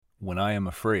When I am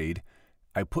afraid,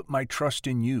 I put my trust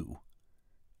in you.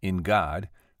 In God,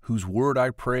 whose word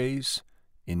I praise,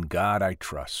 in God I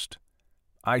trust.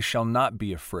 I shall not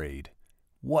be afraid.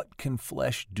 What can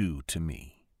flesh do to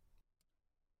me?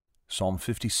 Psalm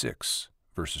 56,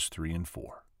 verses 3 and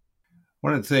 4.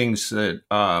 One of the things that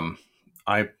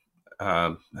I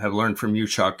have learned from you,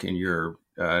 Chuck, in your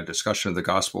discussion of the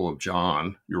Gospel of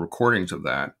John, your recordings of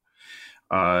that,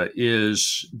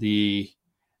 is the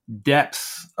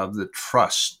depth of the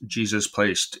trust Jesus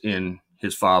placed in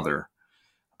his Father.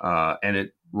 And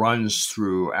it runs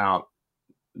throughout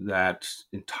that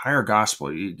entire gospel.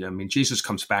 I mean, Jesus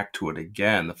comes back to it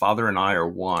again. The Father and I are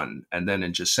one. And then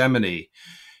in Gethsemane,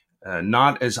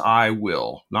 not as I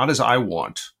will, not as I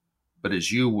want, but as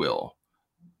you will,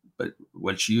 but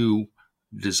what you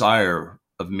desire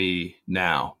of me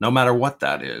now, no matter what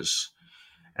that is.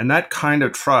 And that kind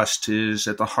of trust is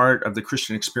at the heart of the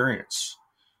Christian experience.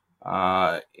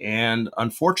 And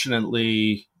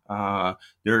unfortunately, there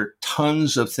are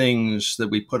tons of things that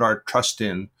we put our trust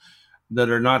in that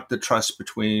are not the trust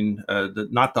between,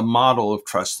 not the model of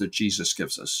trust that Jesus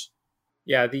gives us.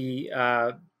 Yeah, the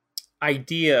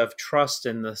idea of trust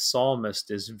in the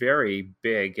psalmist is very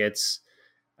big. It's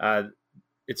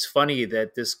funny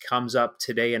that this comes up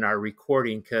today in our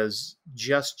recording because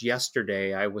just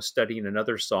yesterday I was studying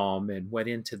another psalm and went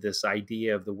into this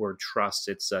idea of the word trust.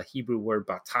 It's a Hebrew word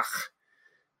batach,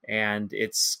 and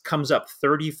it comes up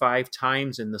 35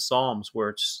 times in the Psalms where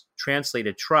it's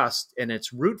translated trust, and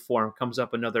its root form comes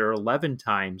up another 11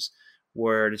 times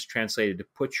where it is translated to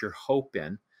put your hope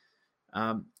in.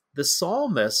 The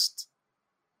psalmist,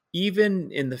 even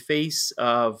in the face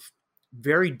of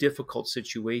very difficult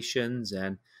situations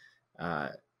and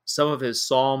some of his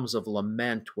psalms of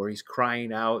lament where he's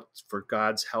crying out for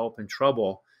God's help in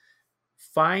trouble,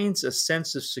 finds a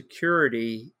sense of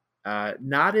security,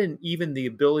 not in even the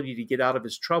ability to get out of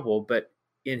his trouble, but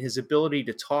in his ability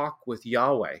to talk with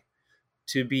Yahweh,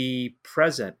 to be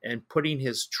present and putting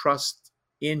his trust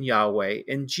in Yahweh.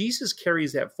 And Jesus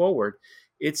carries that forward.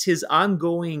 It's his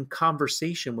ongoing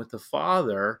conversation with the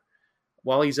Father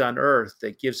while he's on earth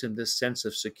that gives him this sense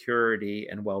of security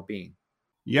and well-being.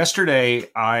 Yesterday,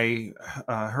 I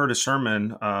heard a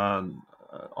sermon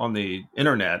on the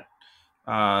internet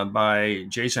by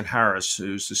Jason Harris,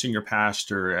 who's the senior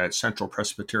pastor at Central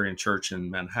Presbyterian Church in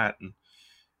Manhattan.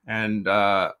 And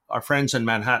our friends in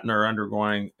Manhattan are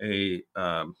undergoing a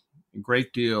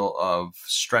great deal of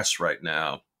stress right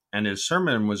now. And his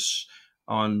sermon was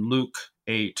on Luke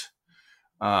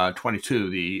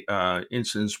 8:22, the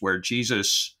instance where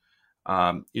Jesus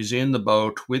is in the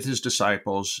boat with his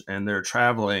disciples, and they're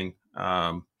traveling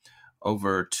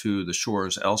over to the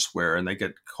shores elsewhere, and they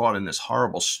get caught in this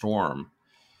horrible storm.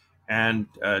 And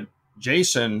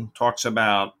Jason talks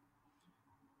about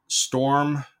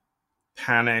storm,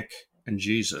 panic, and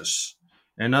Jesus.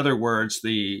 In other words,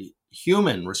 the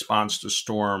human response to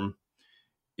storm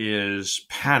is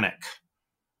panic.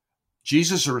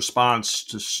 Jesus' response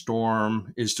to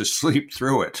storm is to sleep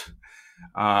through it.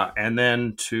 And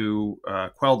then to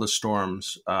quell the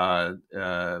storms,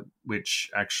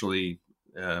 which actually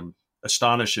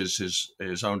astonishes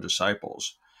his own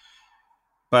disciples.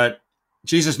 But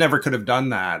Jesus never could have done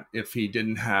that if he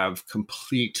didn't have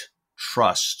complete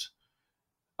trust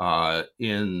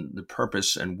in the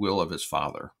purpose and will of his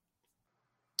Father.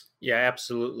 Yeah,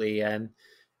 absolutely. And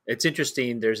it's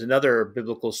interesting. There's another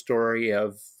biblical story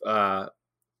of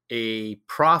a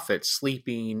prophet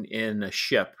sleeping in a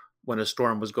ship when a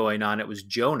storm was going on. It was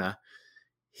Jonah.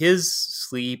 His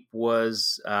sleep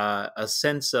was a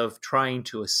sense of trying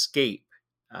to escape.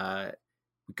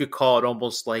 We could call it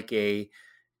almost like an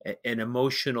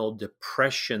emotional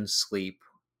depression sleep,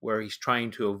 where he's trying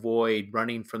to avoid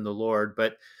running from the Lord.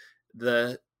 But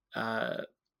the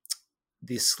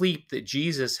sleep that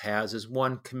Jesus has is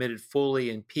one committed fully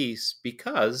in peace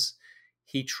because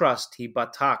he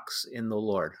bataks in the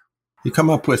Lord. You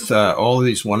come up with all of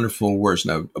these wonderful words.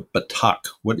 Now, batak,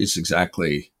 what does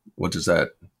that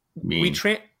mean?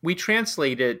 We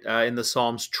translate it in the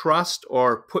Psalms, trust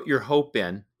or put your hope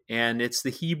in. And it's the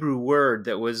Hebrew word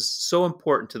that was so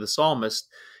important to the psalmist.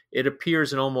 It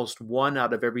appears in almost one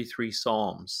out of every three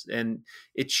Psalms. And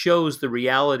it shows the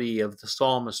reality of the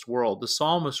psalmist world. The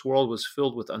psalmist world was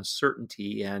filled with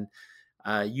uncertainty, and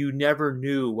you never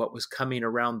knew what was coming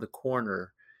around the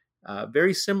corner.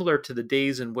 Very similar to the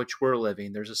days in which we're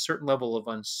living. There's a certain level of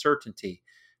uncertainty.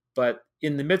 But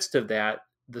in the midst of that,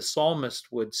 the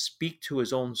psalmist would speak to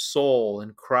his own soul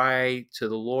and cry to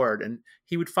the Lord. And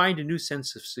he would find a new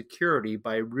sense of security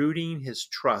by rooting his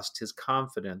trust, his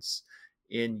confidence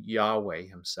in Yahweh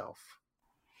himself.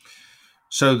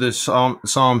 So this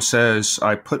psalm says,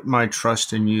 "I put my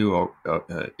trust in you,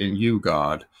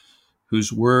 God,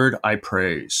 whose word I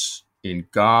praise. In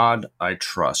God I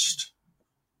trust."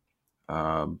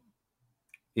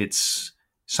 It's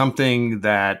something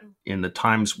that in the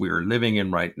times we are living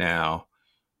in right now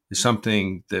is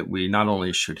something that we not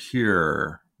only should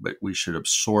hear, but we should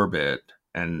absorb it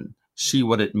and see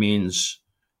what it means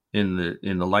in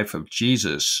the life of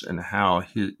Jesus and how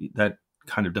that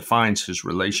kind of defines his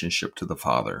relationship to the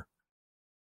Father.